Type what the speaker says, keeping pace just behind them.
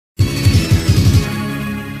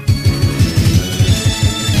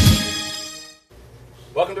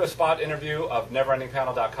Welcome to a spot interview of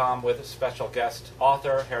NeverEndingPanel.com with special guest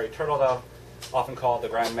author Harry Turtledove, often called the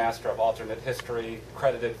Grand Master of Alternate History,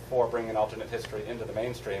 credited for bringing alternate history into the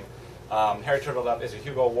mainstream. Harry Turtledove is a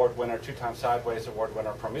Hugo Award winner, two-time Sideways Award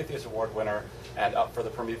winner, Prometheus Award winner, and up for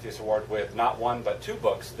the Prometheus Award with not one but two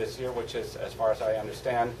books this year, which is, as far as I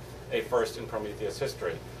understand, a first in Prometheus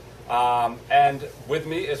history. And with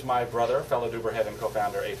me is my brother, fellow Duberhead and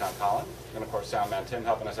co-founder Eitan Collin, and of course Soundman Tim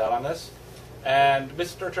helping us out on this. And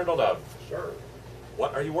Mr. Turtledove. Sure.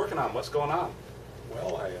 What are you working on? What's going on?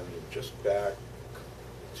 Well, I am just back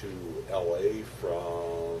to LA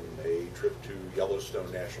from a trip to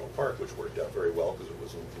Yellowstone National Park, which worked out very well because it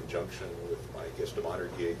was in conjunction with my guest of honor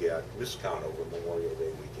gig at MISCON over Memorial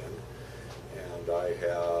Day weekend. And I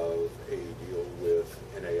have a deal with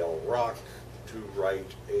NAL Rock to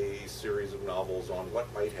write a series of novels on what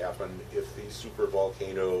might happen if the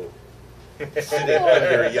supervolcano sitting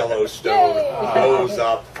under Yellowstone goes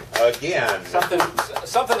up again.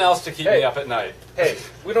 Something else to keep me up at night. Hey,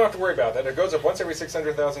 we don't have to worry about that. It goes up once every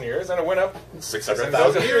 600,000 years, and it went up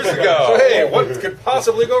 600,000 years ago. So hey, what could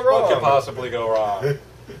possibly go wrong? What could possibly go wrong?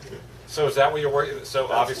 So is that what you're working?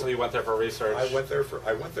 So obviously you went there for research. I went there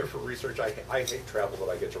for research. I hate travel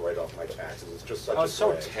that I get to write off my taxes. It's just such a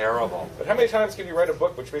so drag. terrible. But how many times can you write a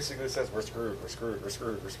book which basically says we're screwed, we're screwed, we're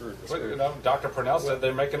screwed, we're screwed, we're screwed? You know, Dr. Purnell said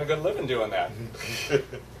they're making a good living doing that.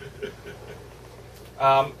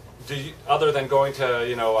 Do you, other than going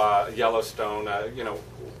to Yellowstone,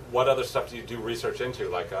 what other stuff do you do research into,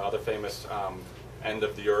 like other famous end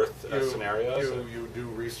of the earth scenarios? You do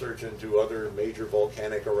research into other major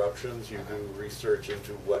volcanic eruptions. You do research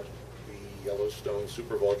into what the Yellowstone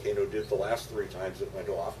supervolcano did the last 3 times it went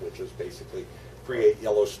off, which is basically create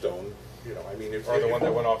Yellowstone. Or the one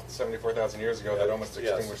that went off 74,000 years ago that almost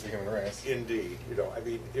extinguished the human race. Indeed.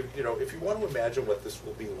 If you want to imagine what this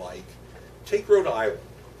will be like, take Rhode Island.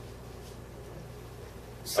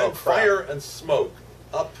 Send fire and smoke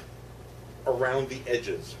up around the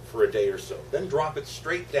edges for a day or so. Then drop it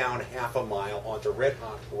straight down half a mile onto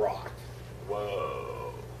red-hot rock.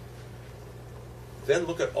 Whoa. Then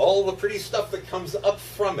look at all the pretty stuff that comes up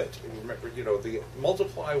from it. And remember,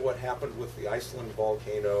 multiply what happened with the Iceland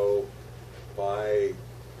volcano by,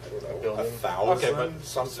 I don't know, 1,000, okay, but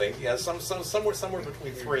something. Yeah, somewhere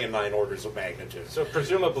between 3 and 9 orders of magnitude. So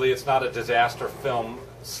presumably it's not a disaster film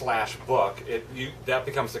 / book. That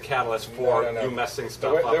becomes the catalyst for you messing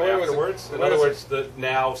stuff up afterwards. In other words,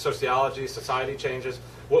 now sociology, society changes.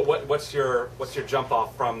 What's your jump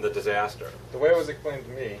off from the disaster? The way it was explained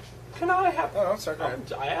to me. Can I have? Oh, I'm sorry. Go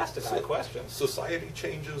ahead. I asked a good question. Society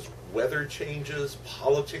changes, weather changes,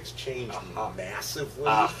 politics change massively.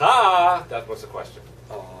 Aha! That was the question.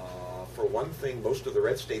 For one thing, most of the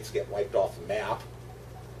red states get wiped off the map.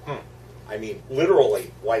 I mean,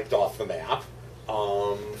 literally wiped off the map.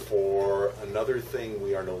 For another thing,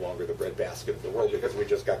 we are no longer the breadbasket of the world because we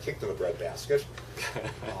just got kicked in the breadbasket.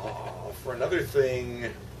 For another thing,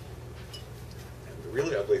 and the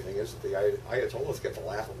really ugly thing is that the Ayatollahs get to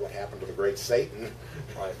laugh at what happened to the great Satan.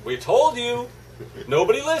 Right. We told you!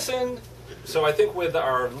 Nobody listened! So I think with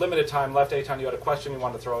our limited time left, Eitan, you had a question you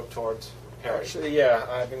wanted to throw towards Harry. Actually, yeah,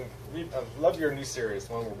 I love your new series,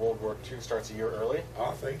 the one where World War II starts a year early.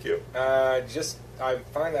 Oh, thank you. I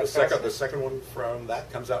find that the second one from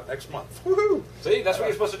that comes out next month. Woohoo! See, that's what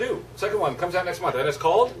you're supposed to do. Second one comes out next month, and it's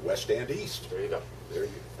called West and East. There you go.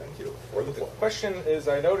 Thank you. Or the question is,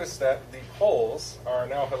 I noticed that the Poles are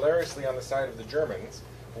now hilariously on the side of the Germans.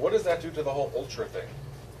 What does that do to the whole ultra thing?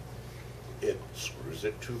 It screws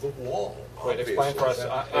it to the wall. Wait, explain for us,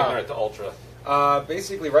 ignorant to ultra.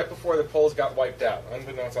 Basically, right before the Poles got wiped out,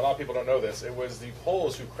 unbeknownst, a lot of people don't know this, it was the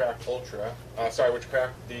Poles who cracked Ultra, which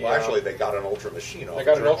cracked the... Well, actually, they got an Ultra machine off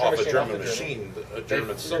a German machine, a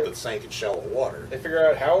German sub that sank in shallow water. They figured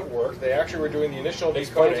out how it worked. They actually were doing the initial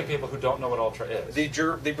Explain decoding. to people who don't know what Ultra is.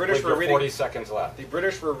 The British were reading... 40 seconds left. The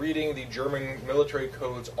British were reading the German military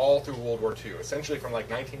codes all through World War II, essentially from like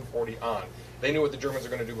 1940 on. They knew what the Germans were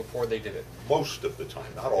going to do before they did it. Most of the time,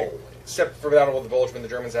 not always. Except for the Battle of the Bulge, when the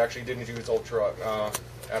Germans actually didn't use Ultra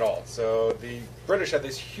at all. So the British had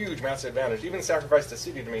this huge, massive advantage, even sacrificed a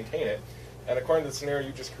city to maintain it. And according to the scenario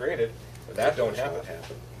you just created, that don't happen.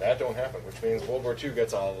 That don't happen, which means World War II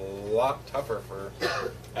gets a lot tougher for...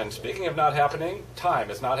 And speaking of not happening,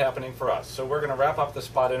 time is not happening for us. So we're going to wrap up the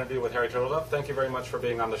spot interview with Harry Turtledove. Thank you very much for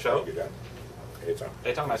being on the show. Thank you, Dan. Hey, Tom.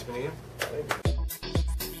 Hey, Tom, nice meeting you. Thank you.